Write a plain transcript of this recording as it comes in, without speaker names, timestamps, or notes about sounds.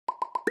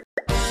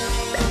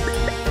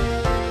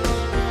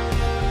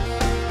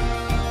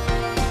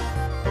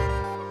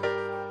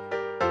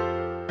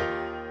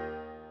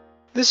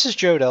This is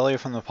Joe Delia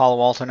from the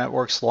Palo Alto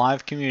Network's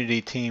live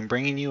community team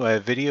bringing you a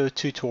video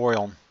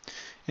tutorial.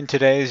 In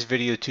today's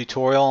video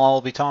tutorial, I'll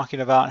be talking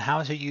about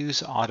how to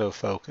use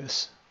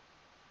autofocus.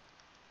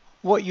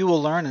 What you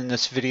will learn in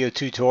this video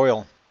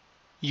tutorial: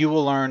 you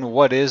will learn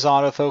what is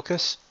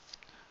autofocus,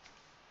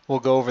 we'll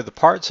go over the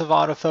parts of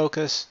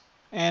autofocus,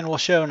 and we'll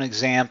show an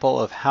example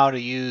of how to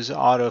use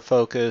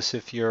autofocus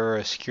if you're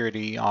a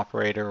security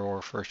operator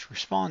or first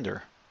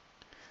responder.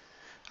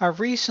 I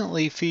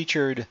recently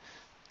featured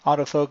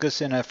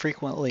autofocus in a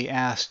frequently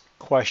asked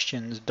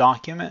questions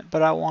document,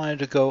 but I wanted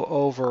to go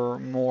over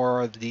more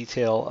of the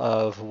detail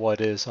of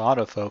what is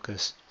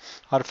autofocus.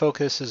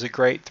 Autofocus is a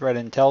great threat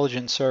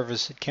intelligence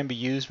service that can be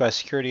used by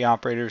security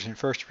operators and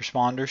first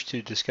responders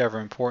to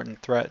discover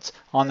important threats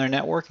on their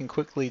network and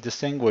quickly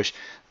distinguish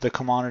the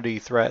commodity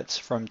threats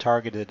from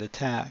targeted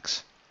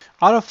attacks.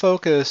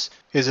 Autofocus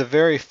is a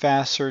very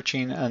fast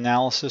searching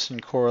analysis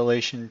and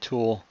correlation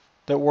tool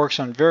that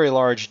works on very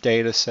large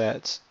data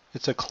sets.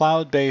 It's a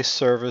cloud-based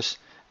service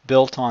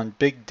built on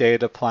big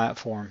data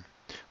platform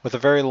with a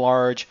very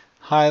large,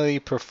 highly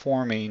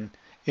performing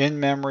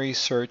in-memory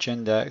search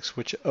index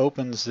which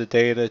opens the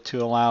data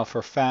to allow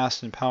for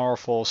fast and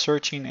powerful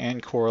searching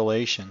and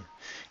correlation.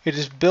 It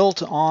is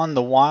built on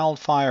the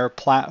Wildfire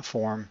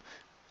platform,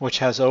 which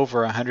has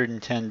over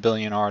 110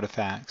 billion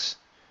artifacts.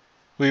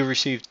 We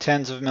receive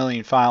tens of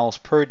million files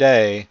per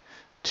day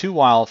to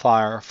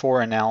Wildfire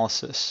for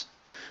analysis.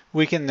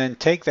 We can then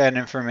take that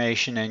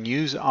information and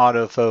use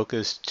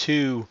autofocus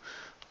to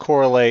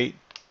correlate,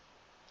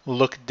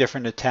 look at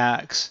different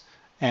attacks,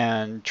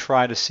 and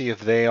try to see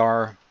if they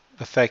are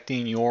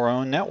affecting your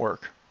own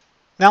network.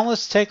 Now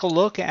let's take a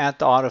look at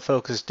the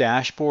autofocus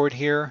dashboard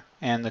here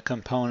and the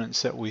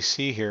components that we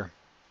see here.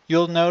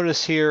 You'll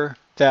notice here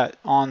that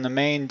on the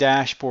main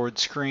dashboard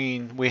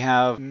screen we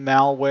have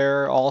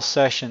malware all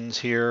sessions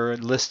here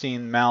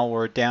listing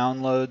malware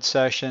download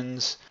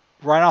sessions.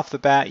 Right off the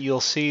bat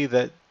you'll see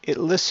that it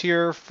lists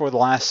here for the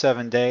last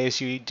 7 days.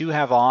 You do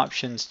have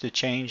options to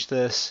change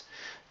this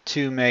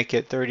to make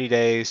it 30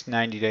 days,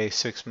 90 days,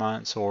 6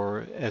 months,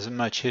 or as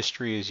much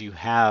history as you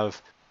have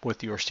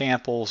with your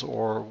samples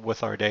or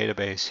with our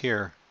database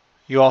here.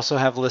 You also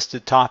have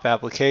listed top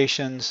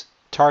applications,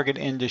 target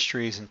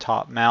industries, and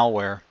top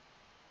malware.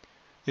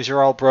 These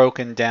are all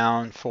broken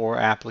down for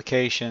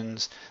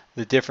applications,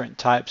 the different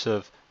types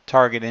of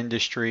target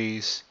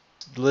industries,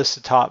 list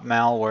the top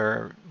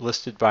malware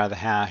listed by the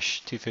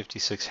hash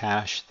 256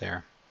 hash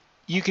there.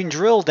 You can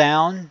drill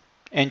down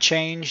and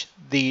change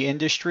the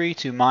industry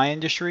to my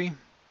industry.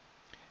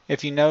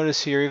 If you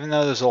notice here, even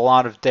though there's a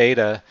lot of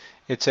data,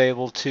 it's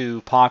able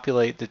to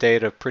populate the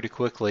data pretty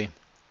quickly.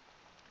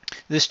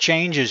 This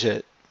changes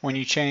it. When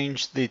you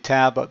change the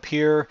tab up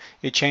here,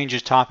 it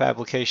changes top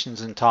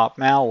applications and top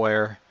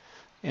malware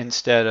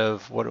instead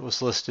of what it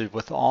was listed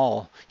with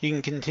all. You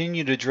can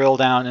continue to drill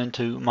down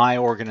into my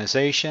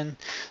organization.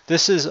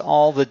 This is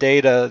all the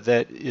data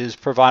that is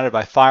provided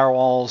by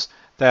firewalls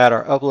that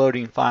are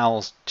uploading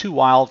files to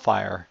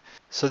Wildfire.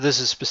 So this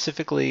is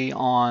specifically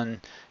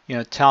on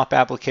top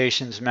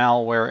applications,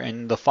 malware,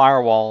 and the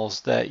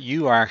firewalls that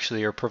you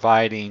actually are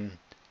providing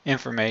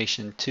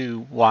information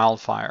to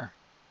Wildfire.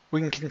 We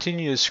can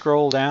continue to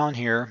scroll down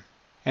here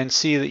and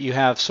see that you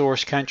have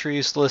source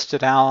countries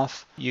listed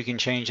off. You can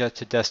change that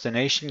to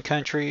destination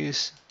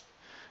countries.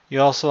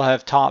 You also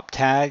have top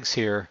tags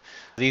here.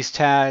 These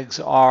tags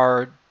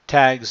are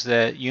tags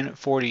that Unit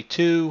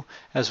 42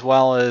 as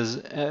well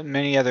as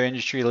many other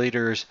industry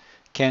leaders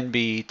can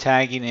be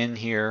tagging in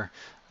here.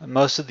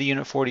 Most of the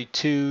Unit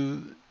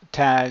 42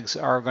 tags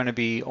are going to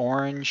be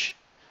orange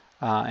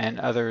and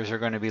others are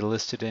going to be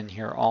listed in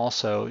here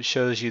also. It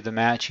shows you the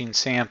matching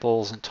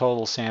samples and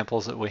total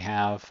samples that we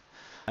have.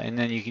 And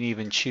then you can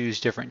even choose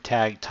different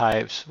tag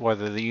types,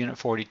 whether the Unit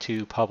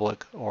 42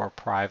 public or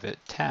private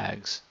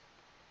tags.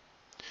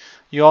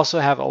 You also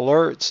have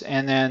alerts,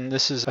 and then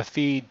this is a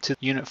feed to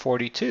Unit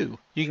 42.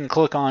 You can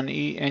click on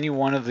any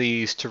one of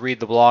these to read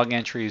the blog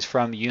entries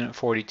from the Unit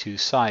 42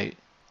 site.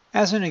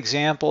 As an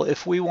example,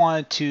 if we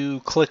wanted to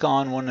click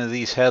on one of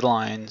these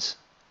headlines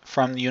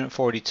from the Unit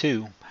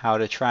 42, how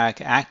to track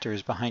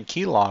actors behind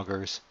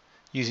keyloggers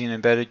using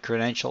embedded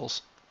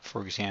credentials,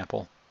 for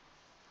example.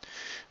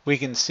 We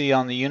can see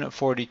on the Unit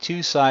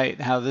 42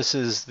 site how this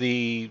is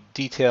the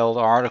detailed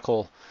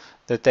article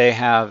that they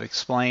have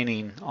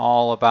explaining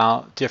all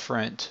about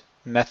different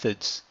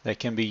methods that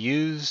can be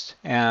used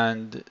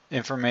and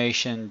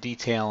information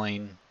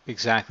detailing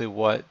exactly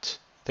what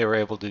they were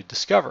able to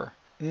discover.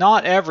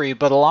 Not every,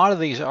 but a lot of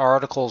these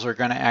articles are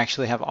going to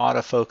actually have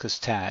autofocus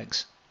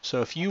tags.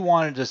 So if you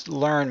wanted to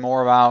learn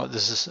more about,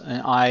 this is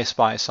an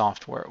iSpy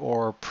software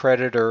or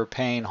Predator,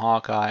 Pane,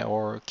 Hawkeye,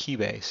 or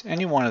Keybase,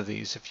 any one of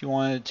these, if you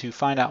wanted to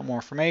find out more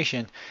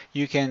information,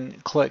 you can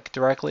click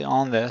directly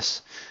on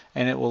this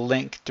and it will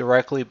link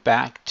directly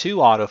back to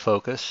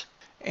autofocus.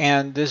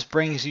 And this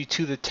brings you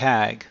to the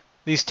tag.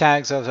 These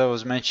tags, as I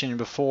was mentioning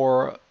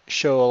before,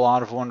 show a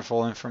lot of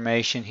wonderful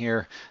information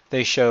here.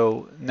 They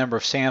show number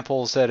of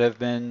samples that have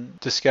been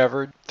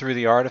discovered through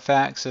the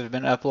artifacts that have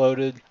been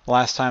uploaded,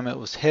 last time it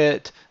was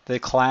hit, the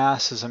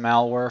class is a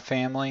malware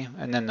family,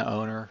 and then the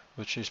owner,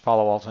 which is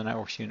Palo Alto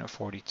Networks Unit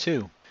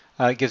 42.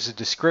 It gives a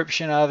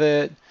description of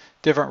it,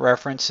 different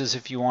references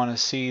if you want to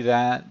see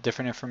that,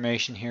 different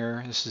information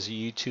here. This is a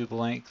YouTube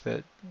link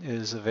that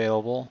is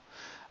available,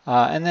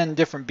 and then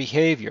different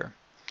behavior.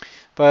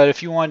 But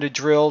if you wanted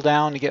to drill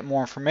down to get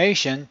more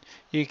information,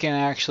 you can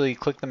actually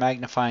click the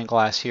magnifying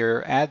glass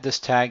here, add this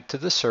tag to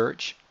the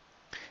search.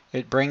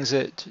 It brings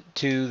it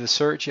to the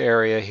search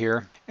area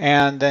here,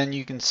 and then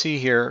you can see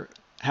here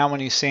how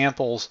many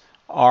samples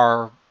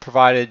are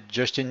provided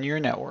just in your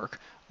network.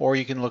 Or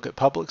you can look at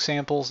public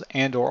samples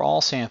and or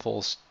all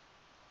samples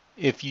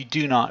if you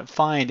do not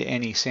find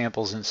any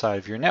samples inside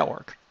of your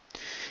network.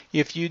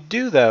 If you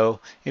do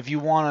though, if you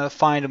want to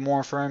find more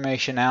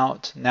information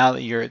out now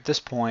that you're at this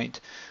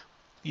point,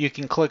 you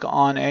can click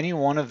on any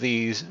one of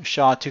these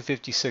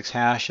SHA-256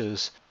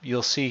 hashes.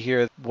 You'll see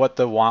here what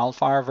the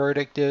wildfire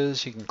verdict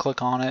is. You can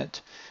click on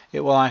it. It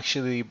will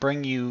actually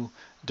bring you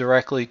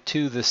directly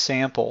to the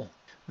sample.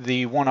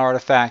 The one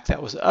artifact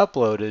that was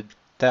uploaded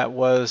that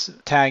was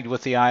tagged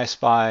with the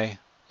iSpy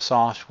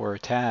software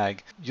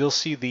tag. You'll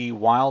see the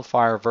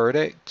wildfire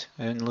verdict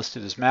and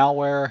listed as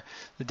malware,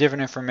 the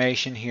different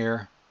information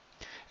here.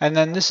 And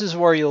then this is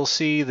where you'll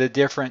see the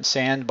different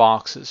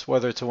sandboxes,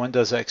 whether it's a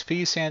Windows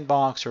XP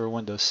sandbox or a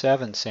Windows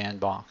 7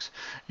 sandbox.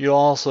 You'll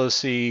also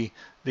see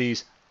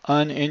these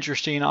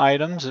uninteresting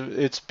items,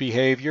 its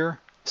behavior,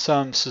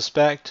 some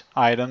suspect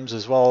items,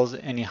 as well as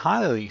any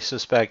highly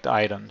suspect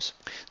items.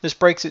 This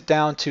breaks it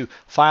down to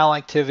file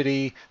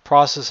activity,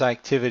 process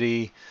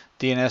activity,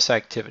 DNS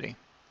activity.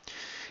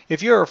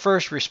 If you're a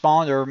first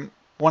responder,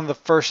 one of the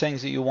first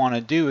things that you want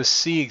to do is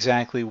see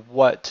exactly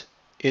what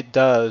it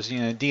does.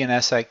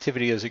 DNS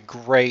activity is a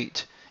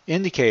great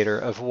indicator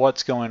of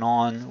what's going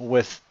on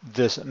with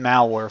this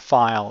malware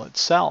file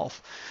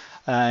itself.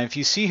 If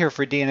you see here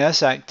for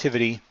DNS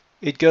activity,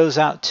 it goes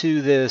out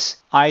to this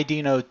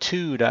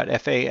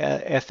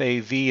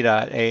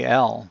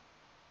idino2.fav.al,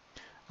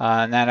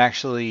 and that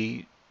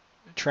actually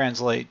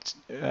translates,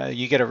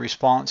 you get a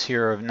response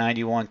here of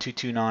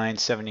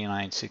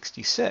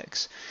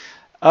 91.229.79.66.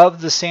 Of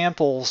the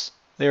samples,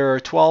 there are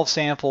 12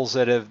 samples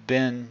that have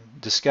been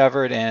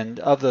discovered, and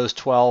of those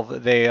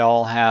 12, they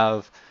all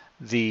have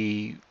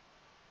the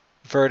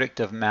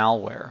verdict of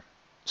malware.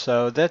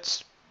 So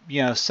that's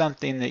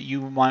something that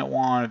you might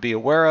want to be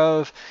aware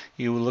of.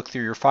 You look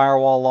through your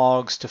firewall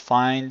logs to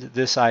find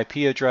this IP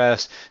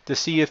address to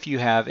see if you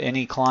have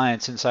any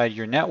clients inside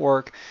your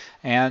network,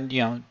 and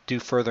do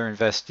further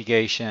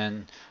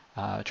investigation.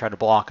 Try to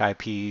block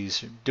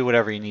IPs, do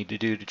whatever you need to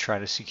do to try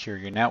to secure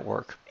your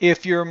network.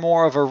 If you're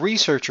more of a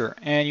researcher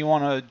and you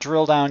want to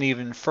drill down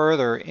even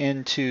further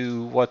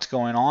into what's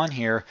going on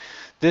here,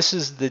 this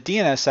is the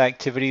DNS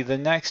activity. The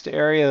next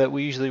area that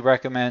we usually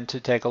recommend to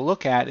take a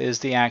look at is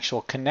the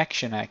actual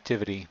connection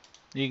activity.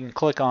 You can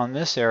click on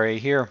this area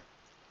here.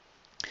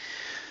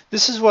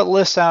 This is what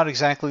lists out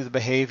exactly the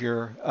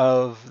behavior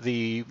of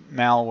the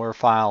malware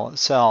file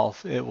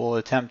itself. It will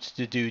attempt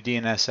to do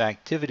DNS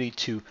activity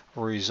to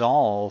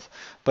resolve,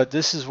 but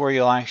this is where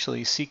you'll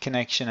actually see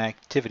connection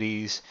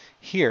activities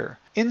here.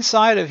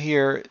 Inside of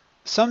here,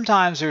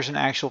 sometimes there's an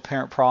actual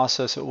parent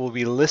process that will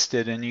be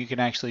listed, and you can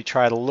actually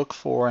try to look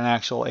for an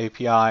actual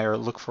API or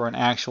look for an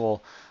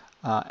actual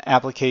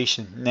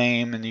application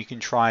name, and you can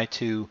try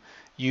to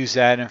use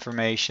that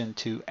information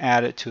to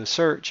add it to a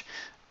search.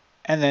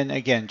 And then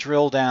again,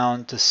 drill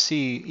down to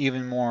see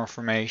even more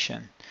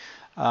information.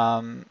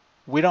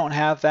 We don't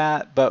have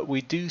that, but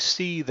we do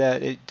see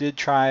that it did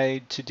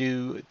try to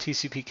do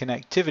TCP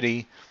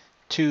connectivity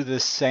to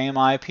the same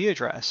IP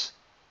address,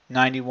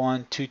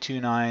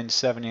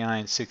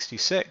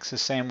 91.229.79.66, the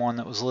same one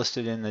that was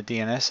listed in the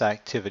DNS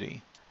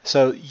activity.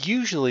 So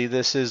usually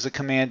this is the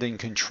command and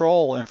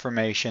control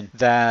information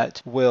that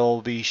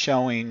will be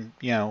showing,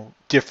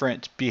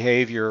 different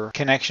behavior,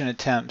 connection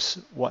attempts,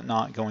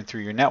 whatnot going through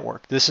your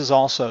network. This is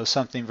also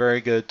something very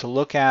good to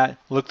look at.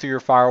 Look through your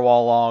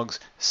firewall logs,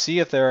 see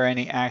if there are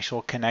any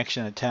actual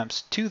connection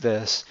attempts to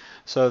this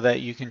so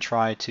that you can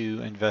try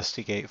to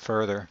investigate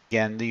further.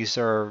 Again, these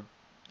are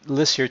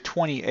lists here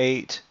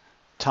 28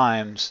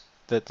 times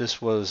that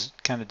this was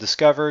kind of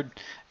discovered,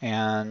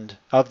 and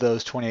of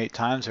those 28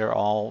 times, they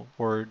all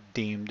were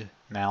deemed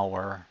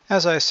malware.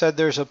 As I said,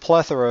 there's a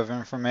plethora of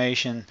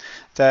information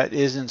that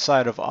is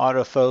inside of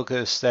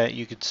AutoFocus that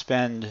you could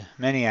spend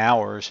many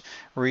hours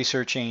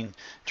researching,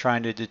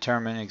 trying to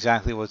determine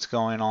exactly what's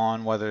going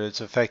on, whether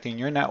it's affecting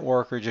your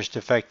network or just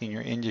affecting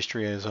your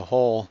industry as a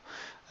whole.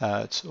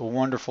 It's a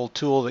wonderful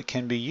tool that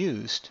can be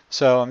used.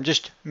 So I'm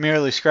just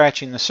merely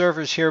scratching the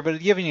surface here, but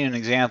giving you an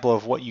example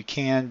of what you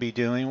can be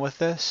doing with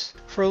this.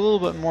 For a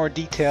little bit more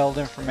detailed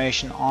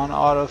information on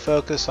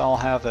autofocus, I'll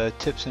have a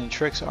tips and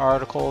tricks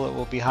article that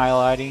we'll be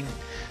highlighting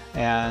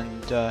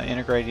and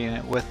integrating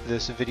it with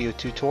this video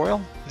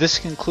tutorial. This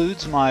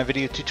concludes my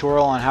video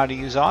tutorial on how to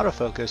use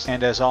autofocus,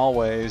 and as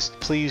always,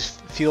 please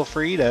feel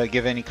free to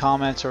give any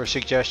comments or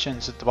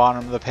suggestions at the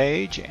bottom of the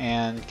page,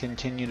 and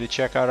continue to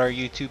check out our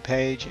YouTube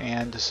page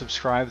and to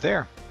subscribe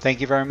there.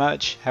 Thank you very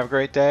much. Have a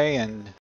great day, and